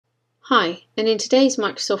Hi, and in today's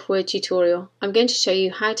Microsoft Word tutorial, I'm going to show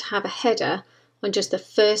you how to have a header on just the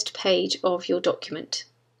first page of your document.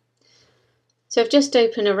 So I've just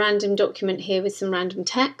opened a random document here with some random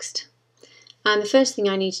text, and the first thing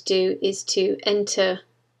I need to do is to enter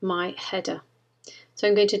my header. So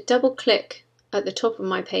I'm going to double click at the top of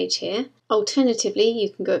my page here. Alternatively, you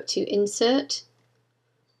can go up to Insert,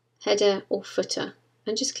 Header or Footer,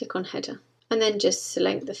 and just click on Header, and then just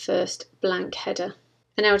select the first blank header.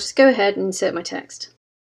 And now I'll just go ahead and insert my text.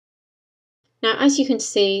 Now, as you can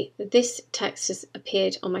see, this text has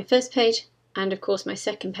appeared on my first page and of course my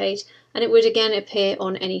second page, and it would again appear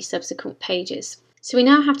on any subsequent pages. So we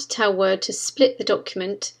now have to tell Word to split the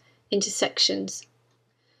document into sections.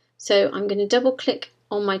 So I'm going to double click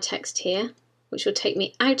on my text here, which will take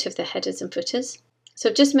me out of the headers and footers. So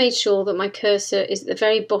I've just made sure that my cursor is at the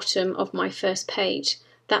very bottom of my first page.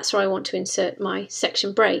 That's where I want to insert my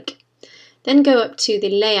section break. Then go up to the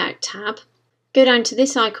Layout tab, go down to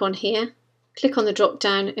this icon here, click on the drop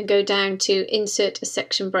down and go down to Insert a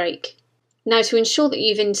Section Break. Now, to ensure that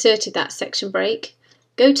you've inserted that section break,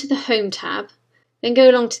 go to the Home tab, then go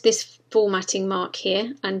along to this formatting mark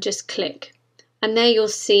here and just click. And there you'll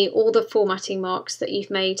see all the formatting marks that you've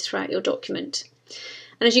made throughout your document.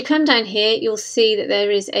 And as you come down here, you'll see that there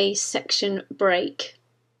is a section break.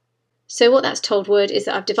 So what that's told Word is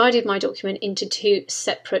that I've divided my document into two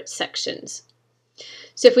separate sections.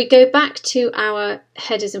 So if we go back to our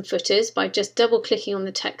headers and footers by just double clicking on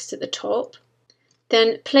the text at the top,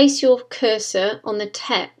 then place your cursor on the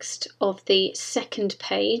text of the second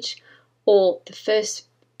page or the first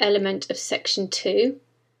element of section 2.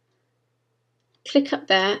 Click up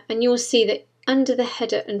there and you'll see that under the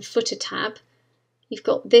header and footer tab, you've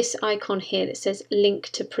got this icon here that says Link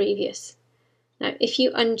to Previous. Now, if you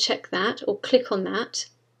uncheck that or click on that,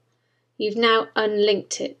 you've now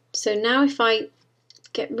unlinked it. So now if I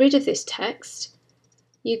get rid of this text,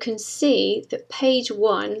 you can see that page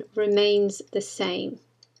 1 remains the same.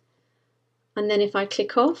 And then if I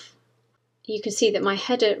click off, you can see that my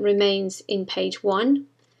header remains in page 1.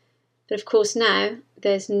 But of course now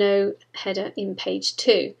there's no header in page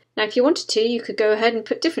 2. Now if you wanted to, you could go ahead and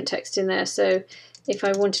put different text in there. So if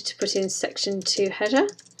I wanted to put in section 2 header,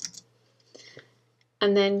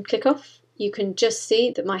 and then click off, you can just see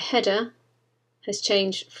that my header has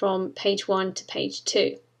changed from page 1 to page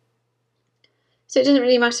 2. So it doesn't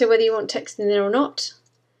really matter whether you want text in there or not.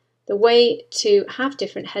 The way to have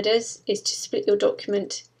different headers is to split your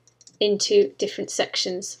document into different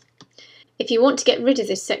sections. If you want to get rid of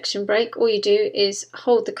this section break, all you do is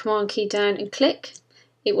hold the Command key down and click.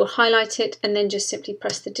 It will highlight it and then just simply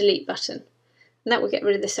press the delete button. And that will get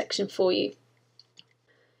rid of the section for you.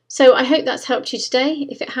 So I hope that's helped you today.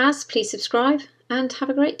 If it has, please subscribe and have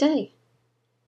a great day.